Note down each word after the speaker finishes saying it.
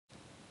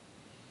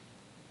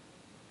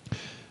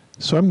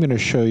So I'm going to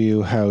show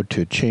you how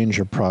to change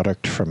a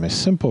product from a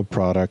simple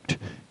product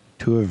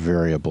to a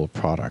variable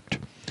product.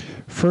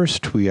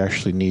 First, we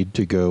actually need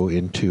to go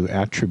into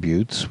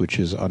Attributes, which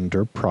is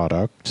under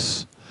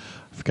Products.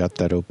 I've got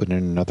that open in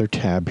another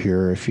tab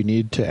here. If you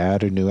need to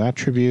add a new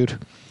attribute,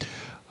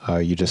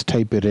 you just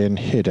type it in,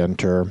 hit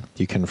Enter.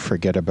 You can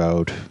forget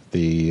about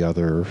the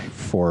other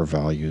 4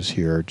 values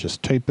here.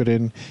 Just type it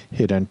in,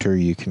 hit Enter.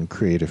 You can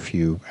create a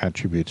few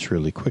attributes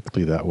really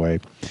quickly that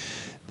way.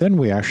 Then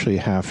we actually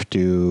have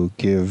to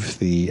give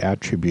the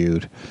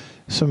attribute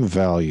some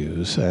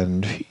values,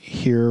 and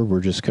here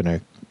we're just going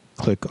to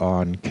click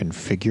on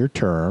Configure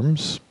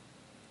Terms,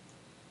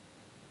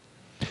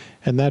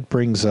 and that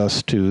brings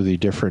us to the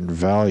different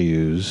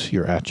values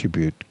your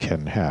attribute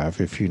can have.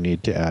 If you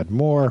need to add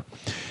more,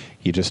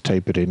 you just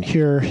type it in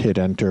here, hit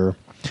Enter.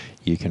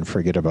 You can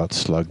forget about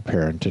slug,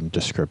 parent, and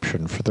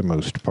description for the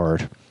most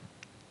part.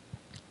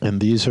 And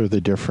these are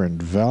the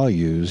different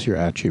values your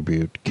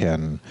attribute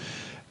can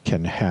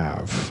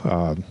have.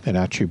 An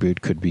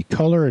attribute could be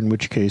color, in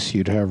which case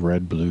you'd have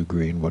red, blue,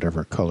 green,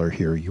 whatever color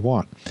here you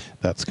want.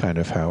 That's kind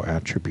of how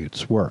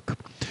attributes work.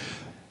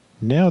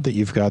 Now that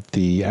you've got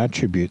the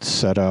attributes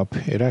set up,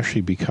 it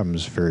actually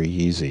becomes very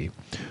easy.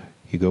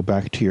 You go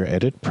back to your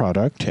Edit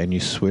Product and you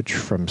switch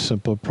from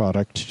Simple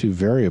Product to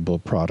Variable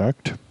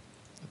Product.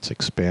 Let's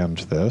expand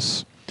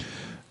this.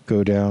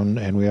 Go down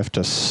and we have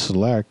to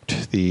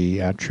select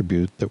the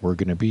attribute that we're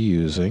going to be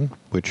using,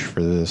 which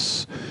for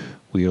this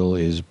wheel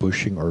is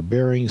bushing or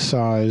bearing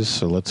size,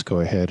 so let's go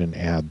ahead and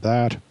add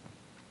that.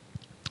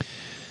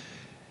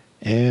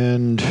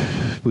 And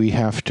we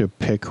have to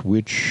pick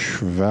which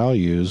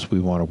values we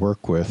want to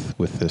work with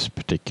this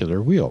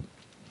particular wheel.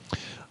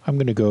 I'm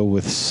going to go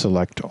with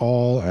Select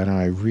All, and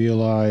I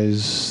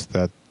realize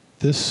that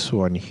this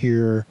one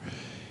here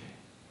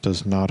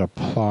does not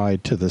apply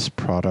to this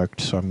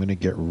product, so I'm going to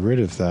get rid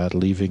of that,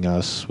 leaving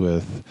us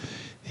with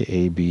the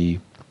A, B,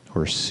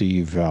 or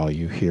C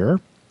value here.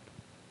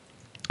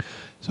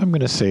 So I'm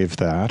going to save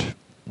that.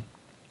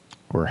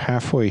 We're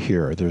halfway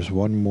here. There's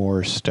one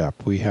more step.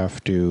 We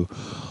have to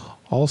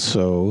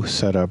also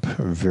set up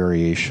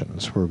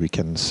variations where we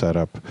can set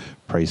up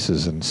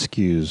prices and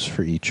SKUs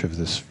for each of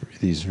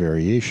these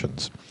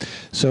variations.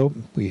 So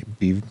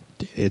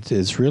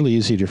it's really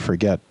easy to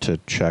forget to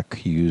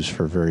check Use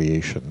for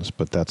variations,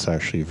 but that's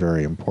actually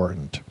very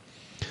important.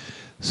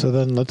 So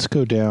then let's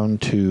go down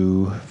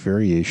to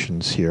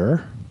variations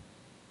here.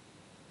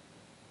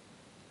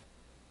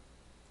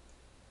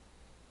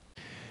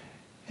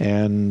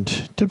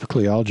 And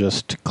typically I'll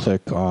just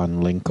click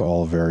on Link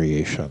All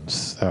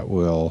Variations. That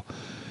will...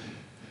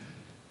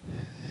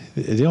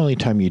 The only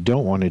time you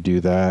don't want to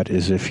do that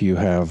is if you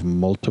have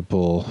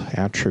multiple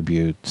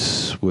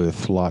attributes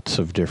with lots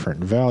of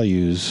different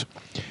values.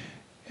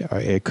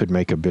 It could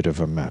make a bit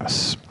of a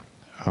mess.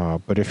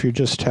 But if you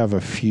just have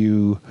a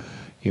few,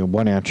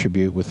 one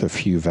attribute with a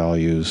few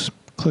values,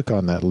 click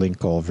on that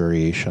Link All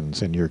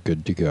Variations and you're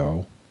good to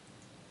go.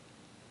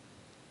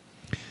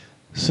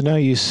 So now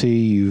you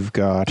see you've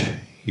got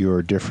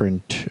your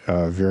different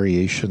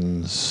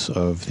variations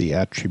of the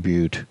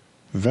attribute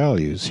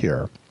values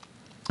here.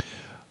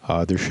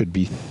 There should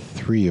be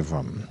 3 of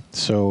them.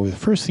 So the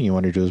first thing you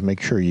want to do is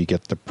make sure you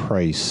get the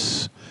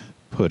price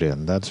put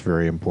in. That's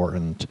very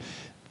important.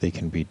 They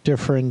can be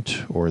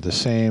different or the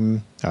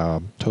same,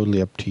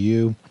 totally up to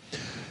you.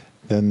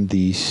 Then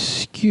the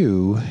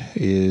SKU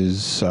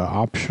is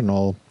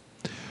optional,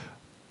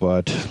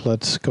 but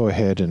let's go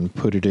ahead and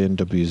put it in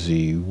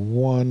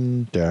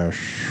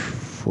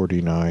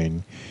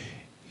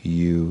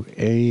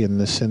WZ1-49UA in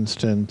this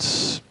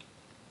instance.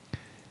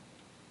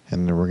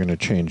 And then we're going to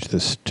change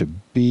this to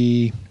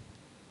B.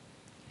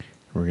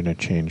 We're going to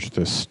change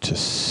this to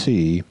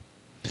C.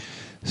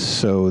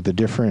 So the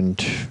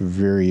different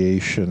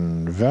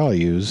variation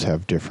values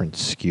have different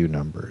SKU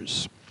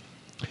numbers.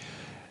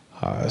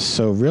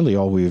 So really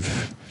all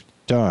we've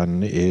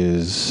done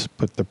is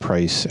put the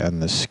price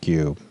and the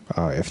SKU.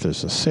 If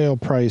there's a sale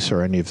price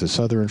or any of this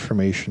other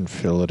information,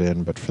 fill it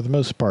in, but for the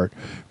most part,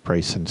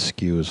 price and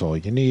SKU is all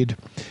you need.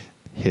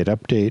 Hit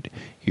Update,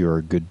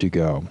 you're good to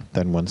go.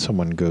 Then when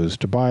someone goes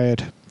to buy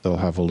it, they'll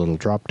have a little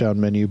drop-down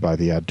menu by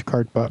the Add to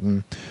Cart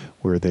button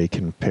where they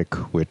can pick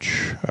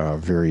which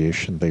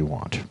variation they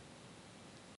want.